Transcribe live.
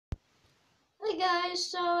guys,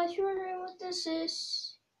 so if you're wondering what this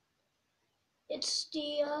is, it's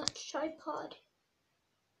the tripod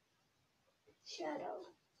shadow.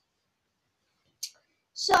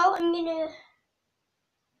 So I'm gonna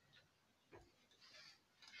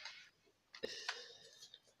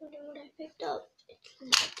what I picked up.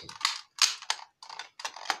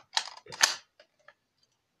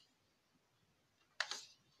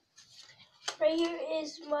 Right here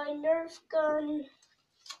is my Nerf gun.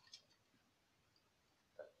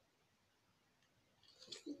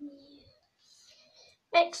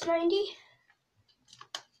 X90.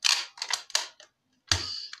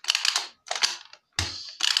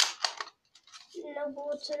 No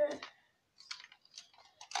bullets in it.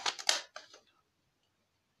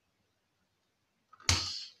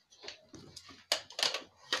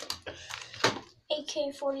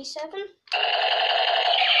 AK-47.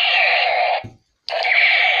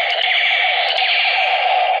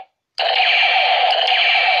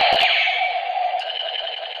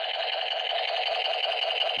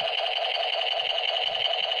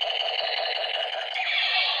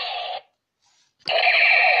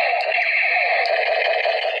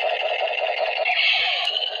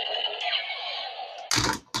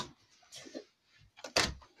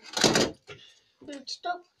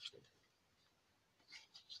 Stop.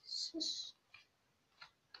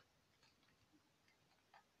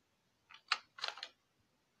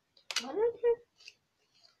 What in here?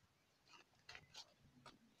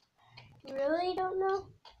 You really don't know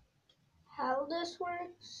how this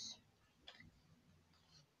works?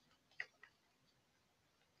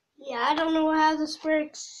 Yeah, I don't know how this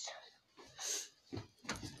works.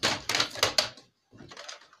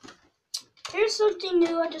 Here's something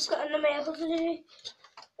new I just got in the mail today.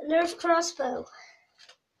 A Nerf crossbow.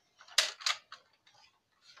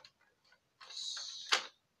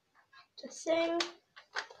 The thing.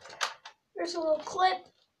 There's a little clip.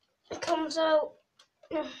 It comes out.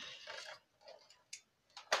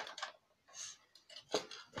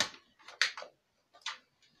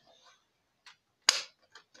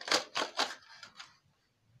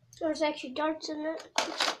 There's actually darts in it.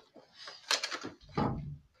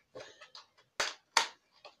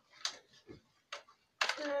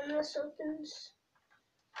 And this opens.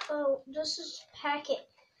 Oh, this is a packet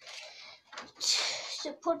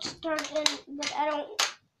to put dart in, but I don't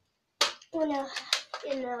wanna,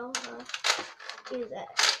 do that.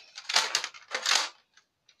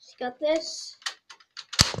 It's got this.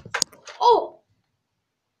 Oh!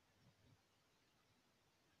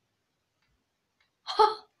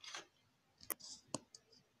 Ha!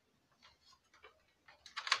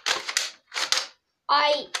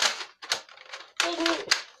 I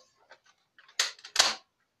didn't.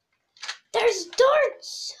 There's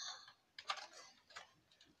darts!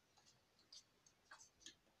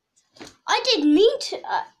 I didn't mean to.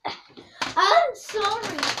 I'm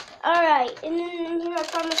sorry. Alright, and then in here I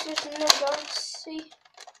promise there's no darts. See?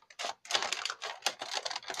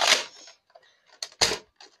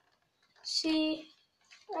 See?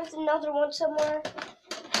 There's another one somewhere.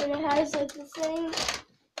 And it has like the thing.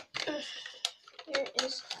 Here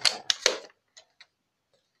is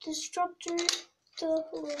disruptor, the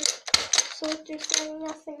little selector thing,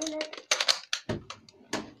 nothing in it.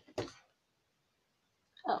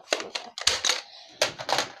 Oh, okay.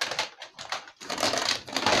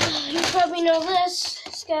 You probably know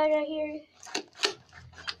this guy right here.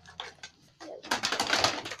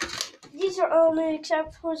 These are all new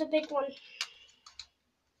except for the big one.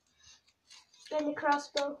 And the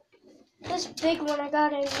crossbow. This big one I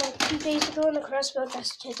got it like 2 days ago, and the crossbow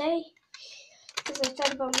just today. Because I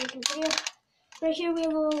thought about making a video. Right here we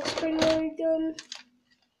have a little spring-loaded gun.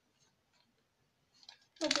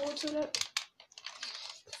 No bullets in it.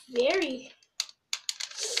 Very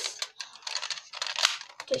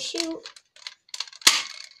to shoot.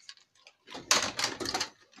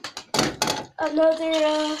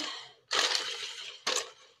 Another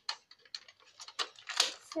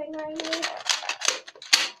thing right here.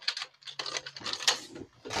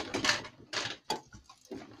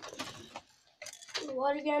 The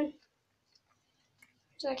water gun.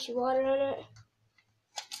 There's actually water in it.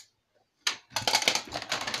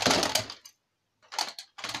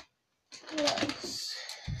 Yes.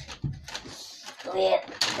 Oh yeah.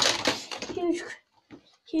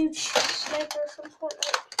 Huge sniper from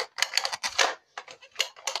Fortnite.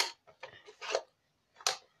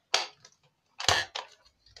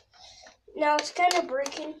 Now it's kind of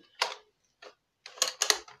breaking.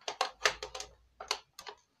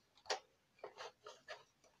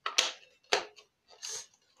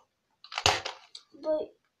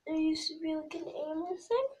 But there used to be like an aimer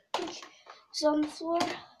thing, which is on the floor.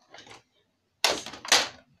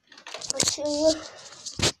 to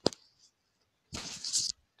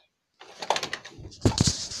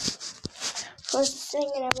first thing,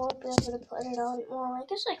 and I won't be able to put it on. Well, I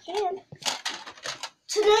guess I can.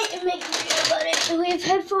 Tonight and make a video about it. So we have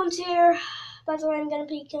headphones here. By the way, I'm gonna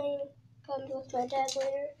be getting guns with my dad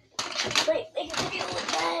later. Might make a video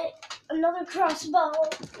with that. Another crossbow.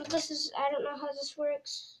 This is, I don't know how this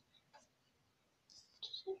works.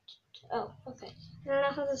 Oh, okay. I don't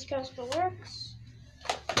know how this crossbow works.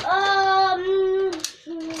 I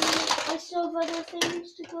still have other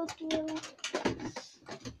things to go through.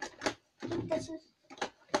 I think this is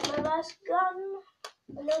my last gun.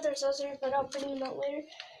 I know there's others, but I'll bring them out later.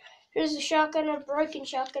 Here's a shotgun, a broken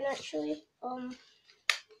shotgun actually.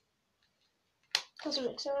 Doesn't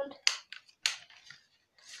make sound.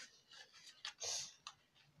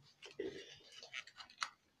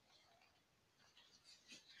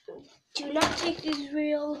 Do not take these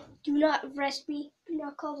real. Do not arrest me. Do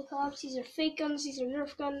not call the cops. These are fake guns. These are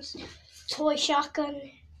Nerf guns. Toy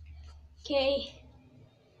shotgun. Okay.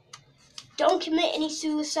 Don't commit any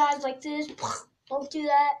suicides like this. Don't do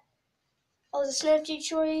that. Oh, the Snapchat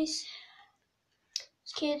choice.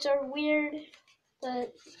 These kids are weird,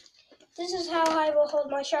 but this is how I will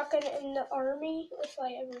hold my shotgun in the army if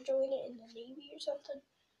I ever join it in the Navy or something.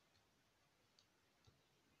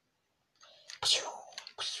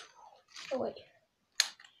 Oh wait.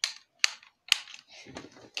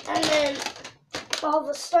 And then, well,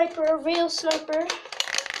 the sniper, a real sniper.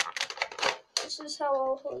 This is how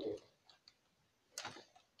I'll hold it.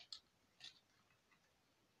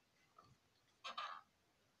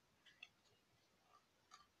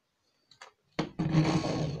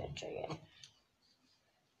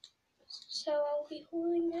 So I'll be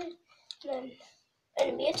holding it, and then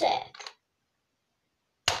enemy attack.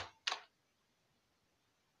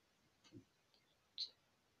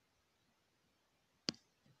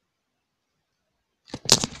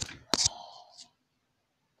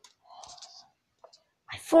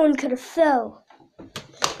 My phone could have fell.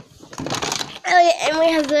 And we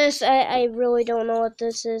have this, I really don't know what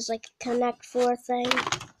this is, like a Connect 4 thing.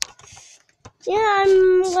 Yeah,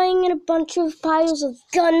 I'm laying in a bunch of piles of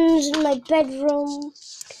guns in my bedroom.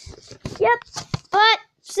 Yep, but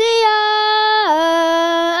see ya!